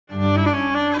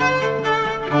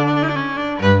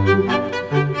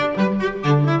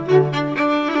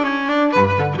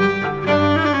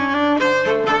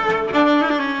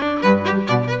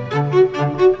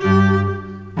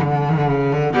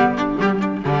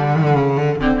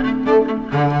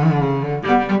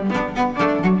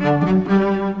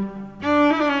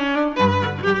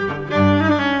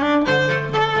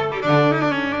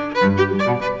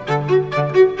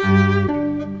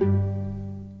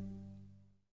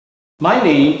My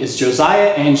name is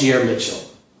Josiah Mitchell.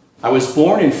 I was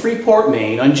born in Freeport,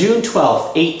 Maine on June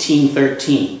 12,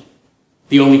 1813,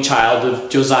 the only child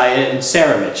of Josiah and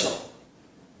Sarah Mitchell.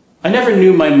 I never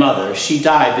knew my mother. She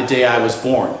died the day I was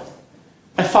born.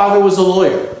 My father was a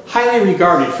lawyer, highly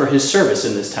regarded for his service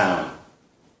in this town.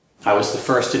 I was the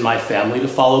first in my family to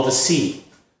follow the sea.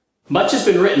 Much has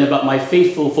been written about my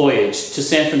fateful voyage to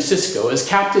San Francisco as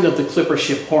captain of the clipper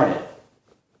ship Hornet.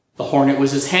 The Hornet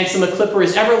was as handsome a clipper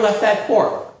as ever left that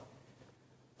port.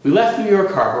 We left New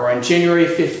York Harbor on January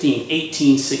 15,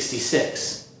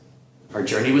 1866. Our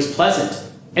journey was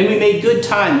pleasant, and we made good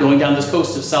time going down the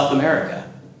coast of South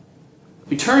America.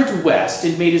 We turned west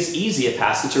and made as easy a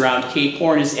passage around Cape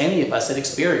Horn as any of us had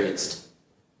experienced.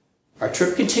 Our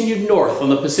trip continued north on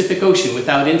the Pacific Ocean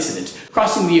without incident,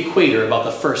 crossing the equator about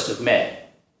the 1st of May.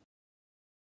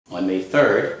 On May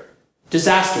 3rd,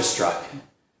 disaster struck.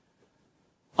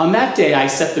 On that day, I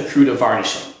set the crew to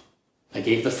varnishing. I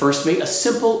gave the first mate a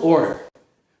simple order: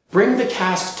 bring the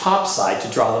cask topside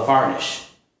to draw the varnish.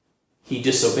 He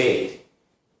disobeyed.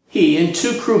 He and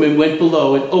 2 crewmen went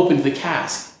below and opened the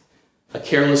cask. A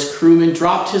careless crewman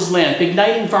dropped his lamp,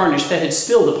 igniting varnish that had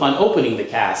spilled upon opening the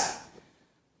cask.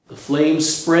 The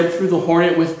flames spread through the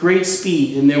Hornet with great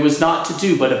speed, and there was naught to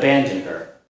do but abandon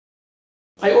her.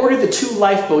 I ordered the 2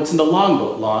 lifeboats and the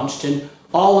longboat launched, and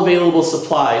all available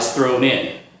supplies thrown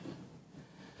in.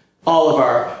 All of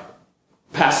our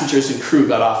passengers and crew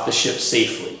got off the ship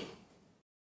safely.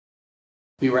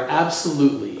 We were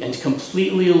absolutely and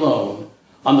completely alone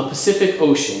on the Pacific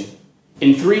Ocean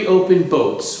in 3 open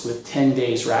boats with 10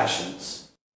 days' rations.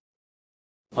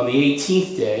 On the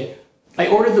 18th day, I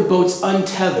ordered the boats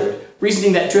untethered,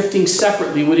 reasoning that drifting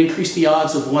separately would increase the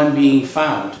odds of one being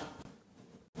found.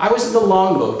 I was in the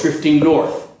longboat drifting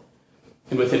north,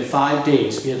 and within 5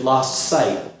 days we had lost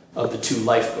sight of the 2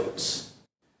 lifeboats.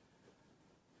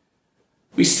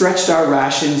 We stretched our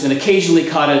rations and occasionally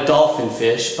caught a dolphin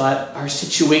fish, but our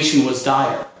situation was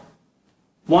dire.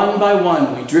 One by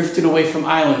one, we drifted away from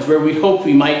islands where we'd hoped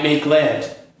we might make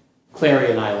land.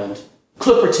 Clarion Island,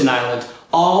 Clipperton Island,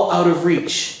 all out of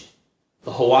reach.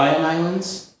 The Hawaiian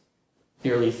Islands,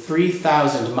 nearly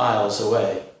 3,000 miles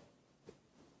away.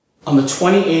 On the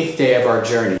 28th day of our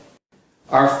journey,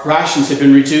 our rations had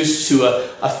been reduced to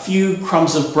a few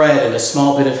crumbs of bread and a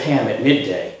small bit of ham at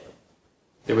midday.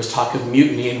 There was talk of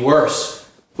mutiny and worse,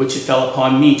 which it fell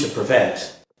upon me to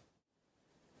prevent.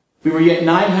 We were yet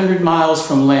 900 miles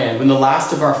from land when the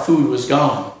last of our food was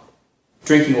gone.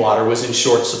 Drinking water was in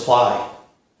short supply.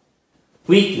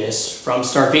 Weakness, from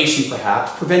starvation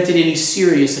perhaps, prevented any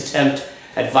serious attempt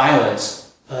at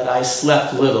violence, but I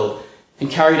slept little and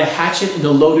carried a hatchet and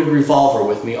a loaded revolver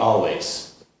with me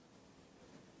always.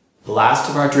 The last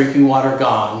of our drinking water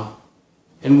gone,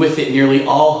 and with it nearly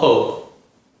all hope,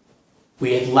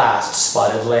 we at last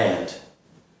spotted land.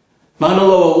 Mauna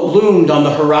Loa loomed on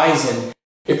the horizon.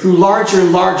 It grew larger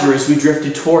and larger as we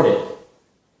drifted toward it.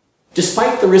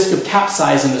 Despite the risk of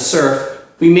capsizing the surf,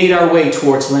 we made our way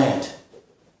towards land.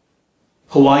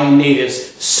 Hawaiian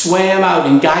natives swam out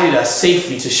and guided us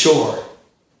safely to shore.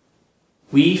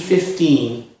 We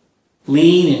 15,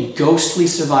 lean and ghostly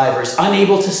survivors,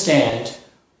 unable to stand,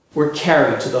 were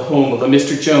carried to the home of a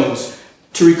Mr. Jones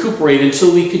to recuperate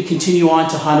until we could continue on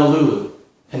to Honolulu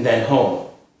and then home.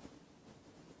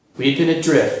 We had been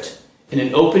adrift in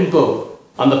an open boat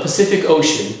on the Pacific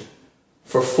Ocean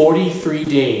for 43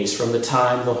 days from the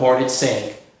time the Hornet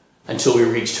sank until we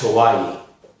reached Hawaii.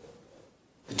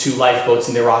 The 2 lifeboats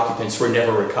and their occupants were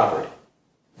never recovered.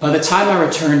 By the time I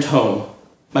returned home,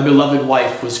 my beloved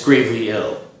wife was gravely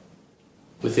ill.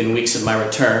 Within weeks of my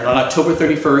return, on October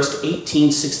 31st,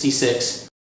 1866,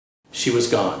 she was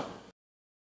gone.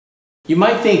 You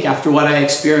might think, after what I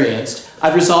experienced,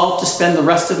 I'd resolved to spend the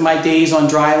rest of my days on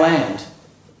dry land.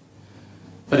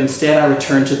 But instead, I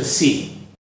returned to the sea.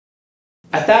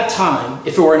 At that time,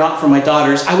 if it were not for my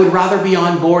daughters, I would rather be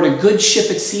on board a good ship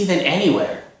at sea than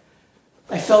anywhere.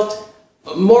 I felt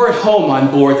more at home on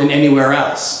board than anywhere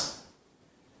else.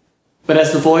 But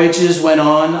as the voyages went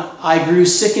on, I grew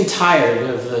sick and tired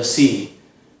of the sea.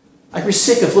 I grew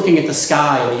sick of looking at the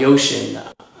sky and the ocean.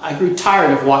 I grew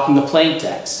tired of walking the plank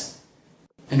decks.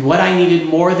 And what I needed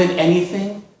more than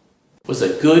anything was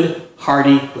a good,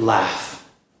 hearty laugh.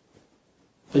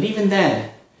 But even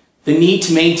then, the need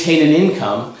to maintain an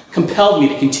income compelled me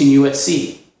to continue at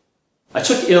sea. I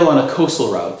took ill on a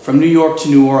coastal route from New York to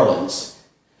New Orleans,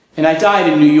 and I died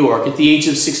in New York at the age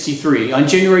of 63 on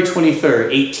January 23,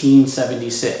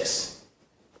 1876,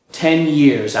 10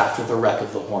 years after the wreck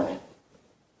of the Hornet.